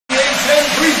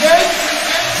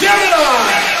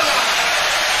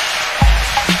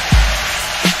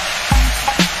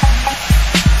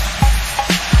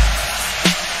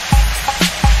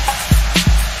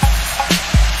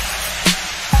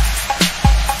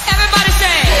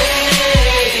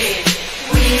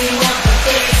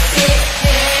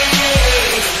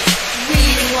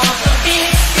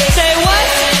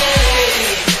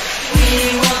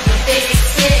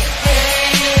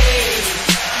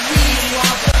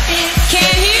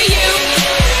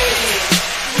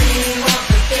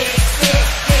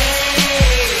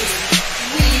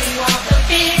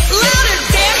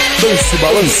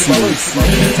balance.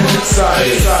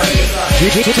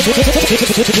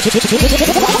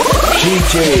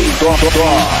 DJ Dó.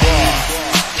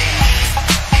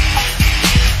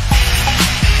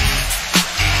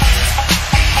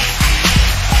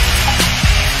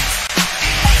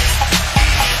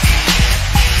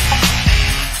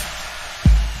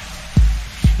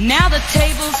 Now the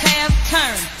tables have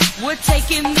turned, we're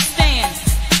taking the stand.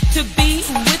 To be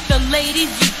with the ladies,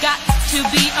 you got to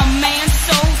be a man.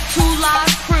 So to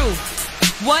live crew,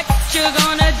 what you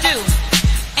gonna do?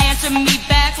 Answer me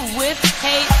back with,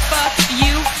 hey, fuck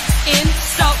you.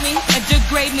 Insult me,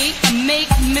 degrade me,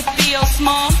 make me feel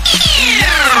small.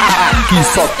 Que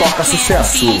só toca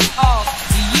sucesso.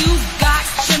 You got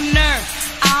your nerve,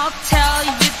 I'll tell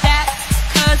you that.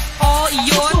 Cause all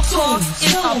your talk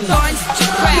is a bunch of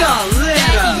crap.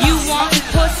 That you want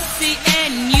pussy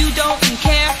and you don't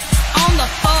care. On the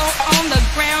floor, on the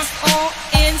ground, or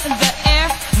in the air.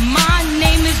 My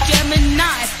name is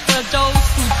Gemini, for those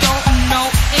who don't know.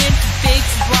 In big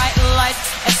bright lights,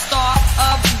 a star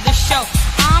of the show.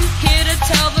 I'm here to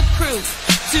tell the crew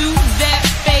to their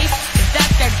face that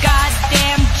their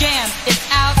goddamn jam is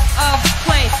out of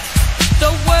place.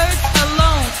 The words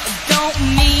alone don't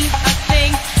mean a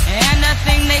thing, and the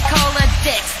thing they call a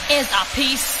dick is a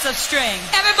piece of string.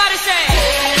 Everybody say,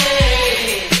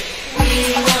 hey,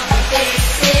 we want the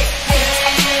basic.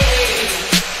 Hey,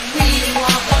 we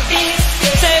want the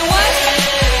basic. Say what?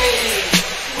 Hey,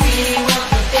 we want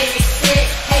the basic.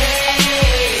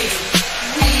 Hey,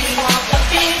 we want the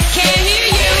basic. Can't hear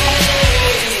you.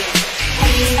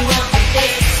 Hey, we want the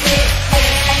basic.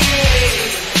 Hey,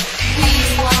 we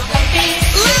want the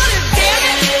basic. Louder,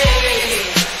 damn it. Hey,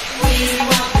 we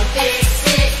want the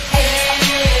basic. Hey,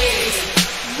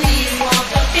 we want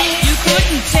the basic. You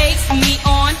couldn't take me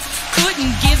on,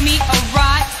 couldn't give me a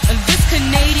ride. This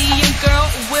Canadian girl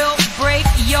will break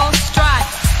your stride.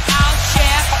 I'll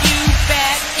shaft you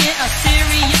back in a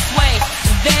serious way,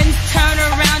 then turn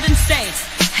around and say,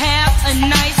 have a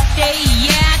nice day.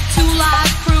 Yeah, to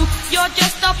live crew, you're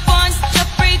just a bunch of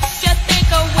freaks. You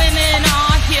think of women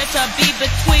are here to be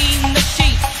between the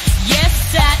sheets. Yes,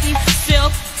 satin,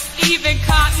 silk, even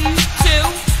cotton too.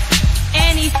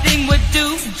 Anything would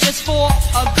do just for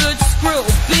a good screw.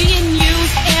 Being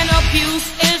used and abused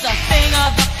is a thing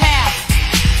of the past.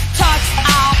 Touch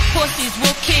our pussies,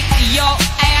 we'll kick your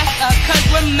ass, cause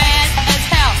we're mad as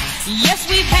hell. Yes,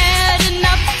 we've had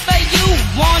enough, but you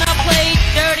wanna play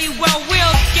dirty, well,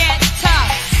 we'll get tough.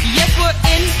 Yes, we're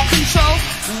in control,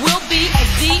 we'll be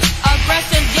the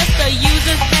aggressors. Yes, the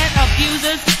users and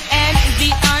abusers and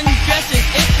the undressers.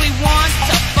 If we want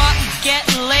to fuck, get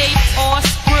laid or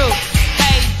screw,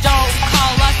 hey, don't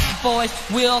call us boys,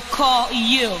 we'll call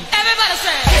you. Everybody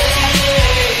say,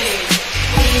 hey,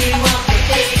 we want the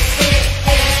basic.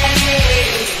 Hey,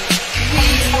 we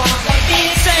want the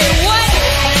basic. Say what?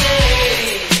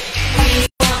 Hey, we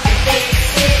want the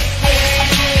basic. Hey,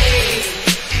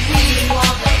 we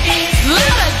want the basic.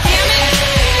 Louder, damn it.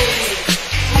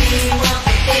 Hey, we want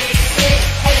the basic.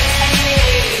 Hey,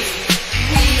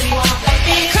 we want the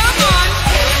basic. Come on.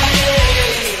 Hey,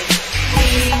 we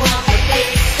want the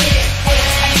basic.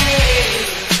 Hey,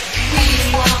 we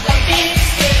want the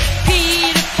basic.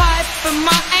 Peter Piper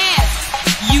my ass.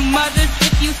 You mothers,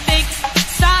 if you think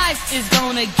size is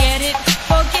gonna get it,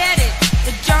 forget it.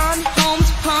 The John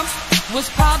Holmes pump was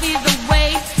probably the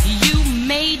way you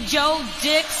made your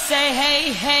dick say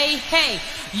hey, hey, hey.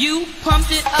 You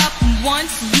pumped it up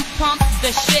once, you pumped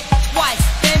the shit twice,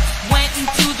 then went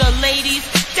into the ladies.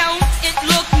 Don't it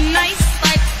look nice?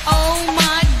 Like, oh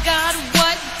my God,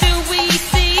 what do we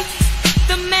see?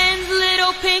 The man's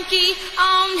little pinky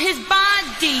on his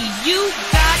body. You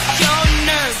got your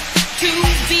nerve to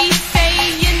be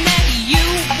saying that you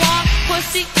want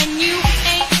pussy and you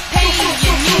ain't paying.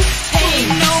 You pay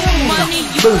no money.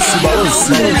 You Balance,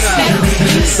 balance,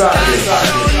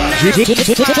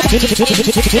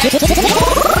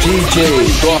 DJ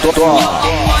Dó.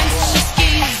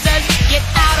 Get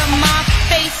out of my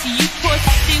face, you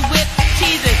pussy with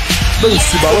teasers.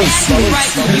 Balance, balance,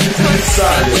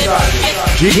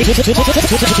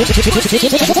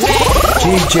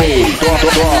 DJ Dó.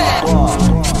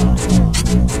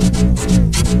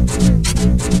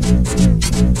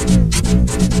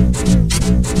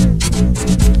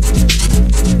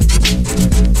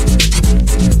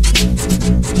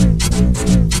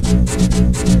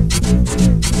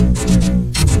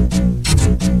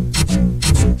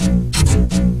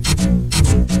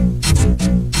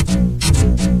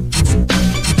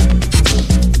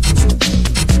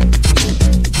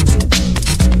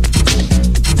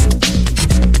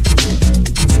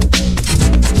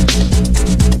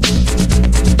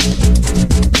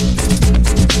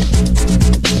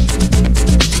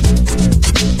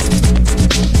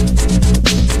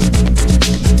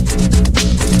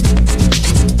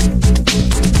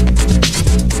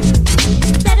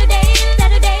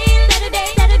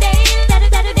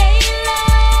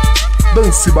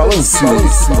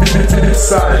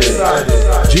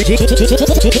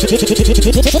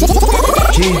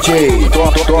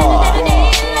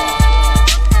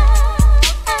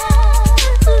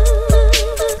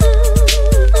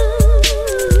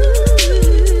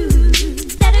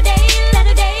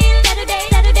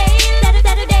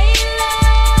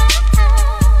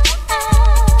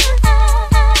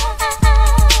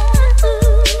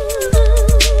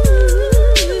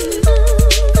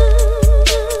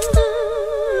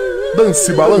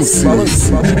 balance.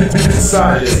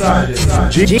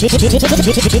 DJ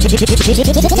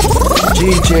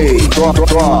Tó.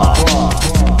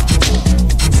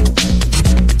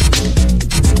 Dance, balance,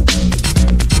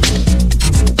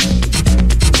 DJ Tó.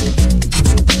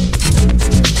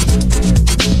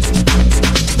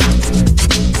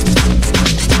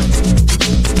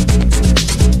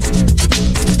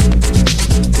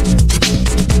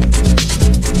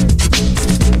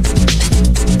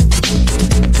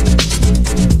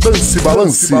 Dance,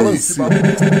 balance,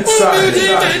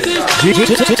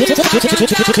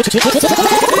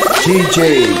 DJ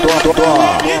Tó.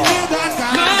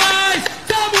 Nós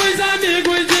somos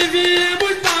amigos e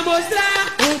viemos pra mostrar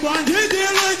o bonde de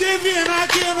luz divina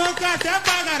que nunca te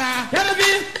apagará. Quero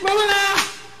vir, vamos lá.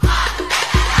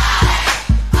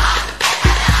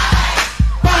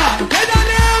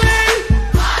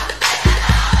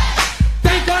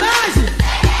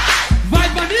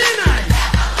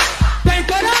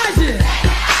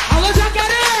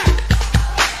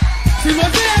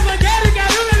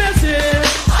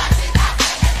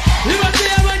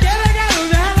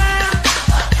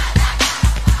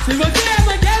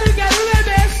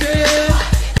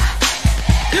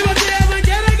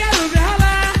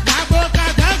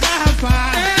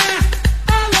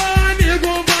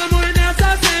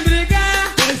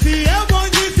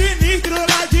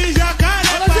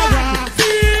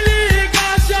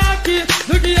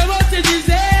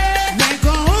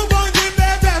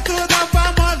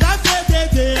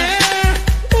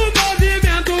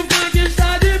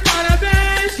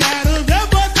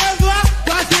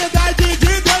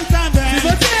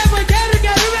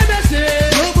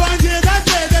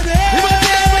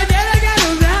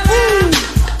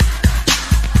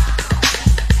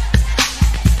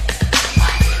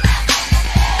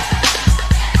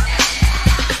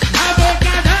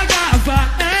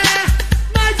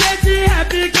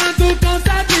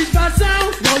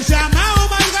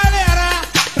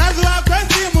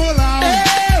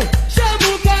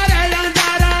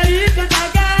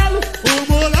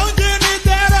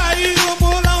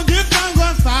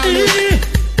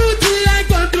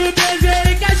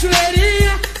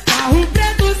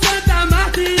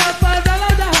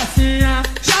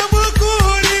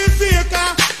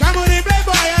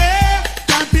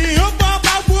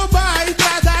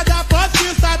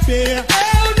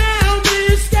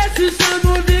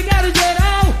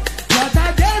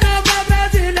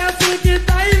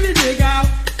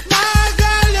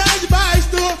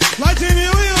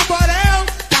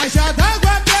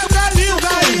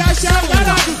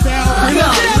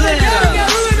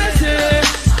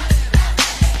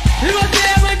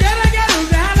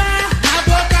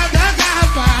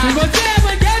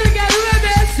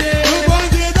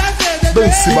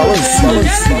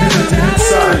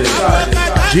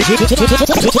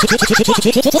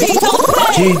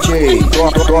 DJ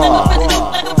Tó.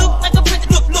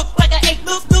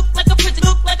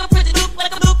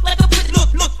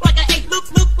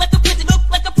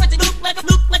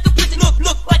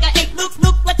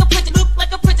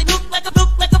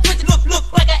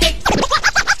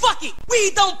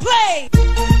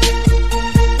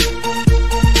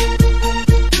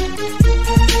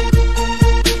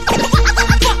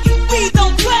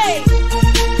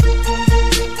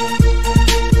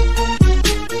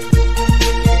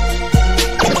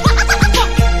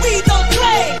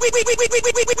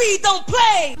 We don't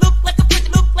play. Look like a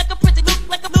pretty, look like a pretty, look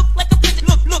like a look like a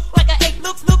pretty, look like a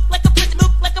eight, look like a pretty, look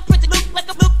like a pretty,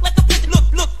 look like a pretty,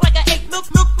 look like a eight,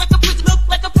 look like a pretty,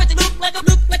 look like a pretty,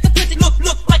 look like a pretty,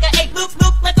 look like a eight,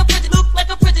 look like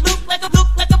a pretty, look like a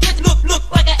pretty, look like a pretty, look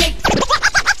like a eight.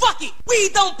 Fuck it, we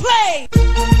don't play.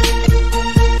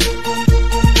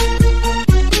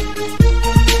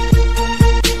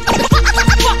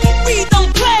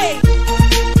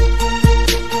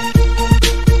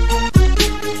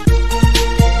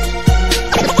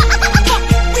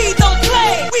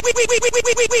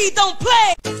 We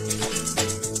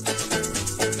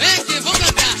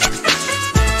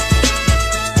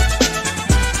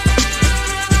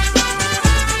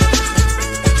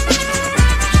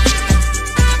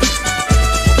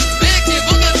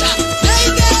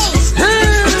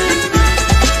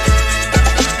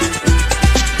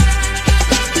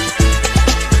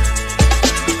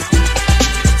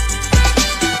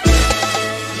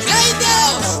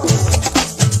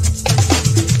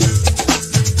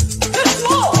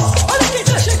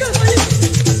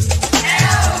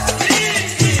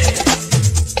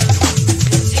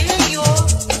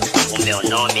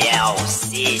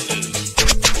Alcides.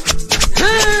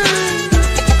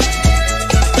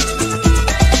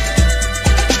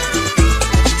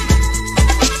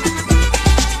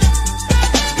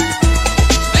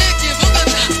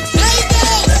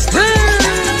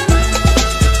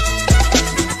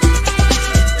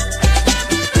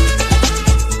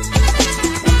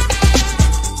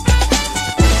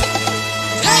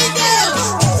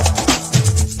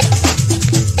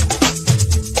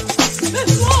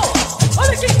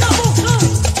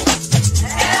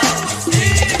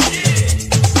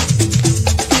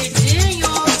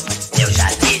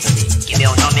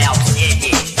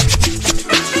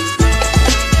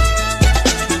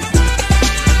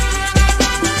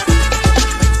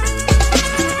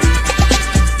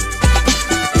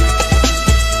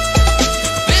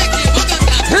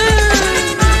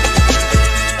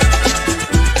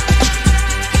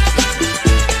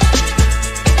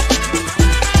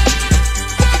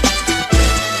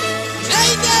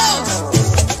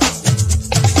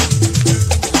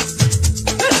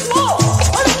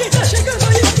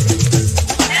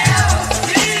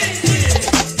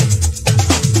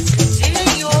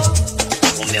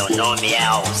 Nome é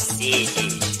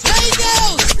Alcides.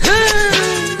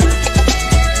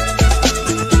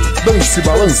 Dance,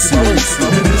 balance.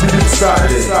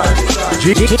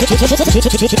 DJ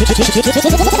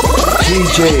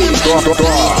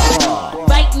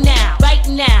Right now, right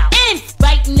now, and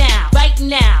right now, right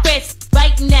now, Chris,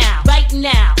 right now, right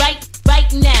now,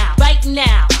 right now, right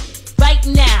now, right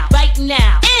now, right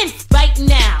now, and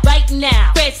right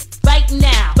now, Chris, right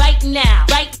now, right now,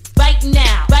 right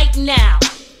now, right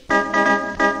now.